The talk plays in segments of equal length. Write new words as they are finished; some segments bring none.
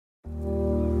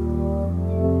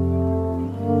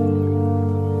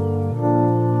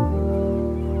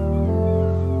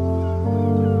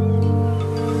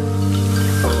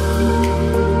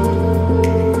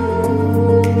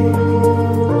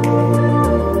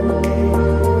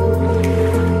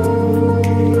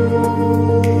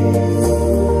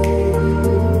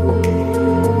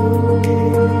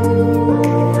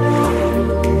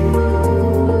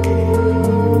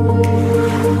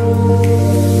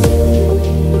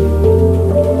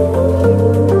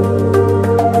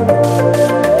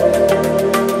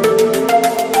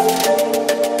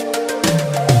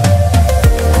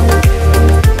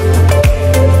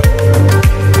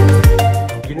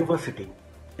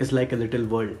like a little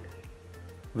world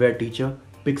where teacher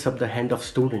picks up the hand of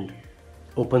student,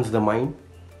 opens the mind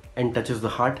and touches the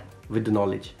heart with the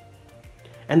knowledge.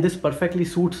 And this perfectly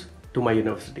suits to my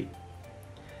university.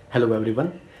 Hello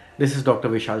everyone, this is Dr.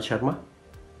 Vishal Sharma,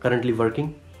 currently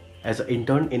working as an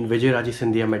intern in Vijayaraje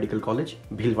Scindia Medical College,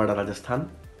 Bhilwara, Rajasthan.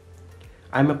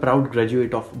 I am a proud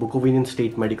graduate of Bukovinian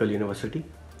State Medical University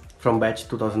from batch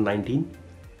 2019.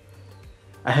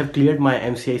 I have cleared my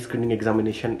MCI screening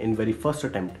examination in very first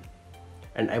attempt,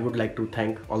 and I would like to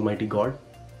thank Almighty God,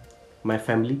 my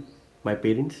family, my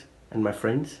parents and my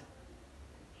friends.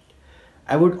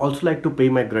 I would also like to pay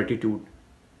my gratitude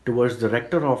towards the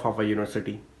rector of our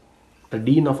university, the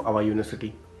dean of our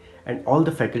university and all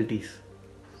the faculties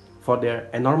for their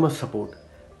enormous support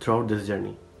throughout this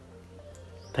journey.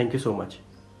 Thank you so much.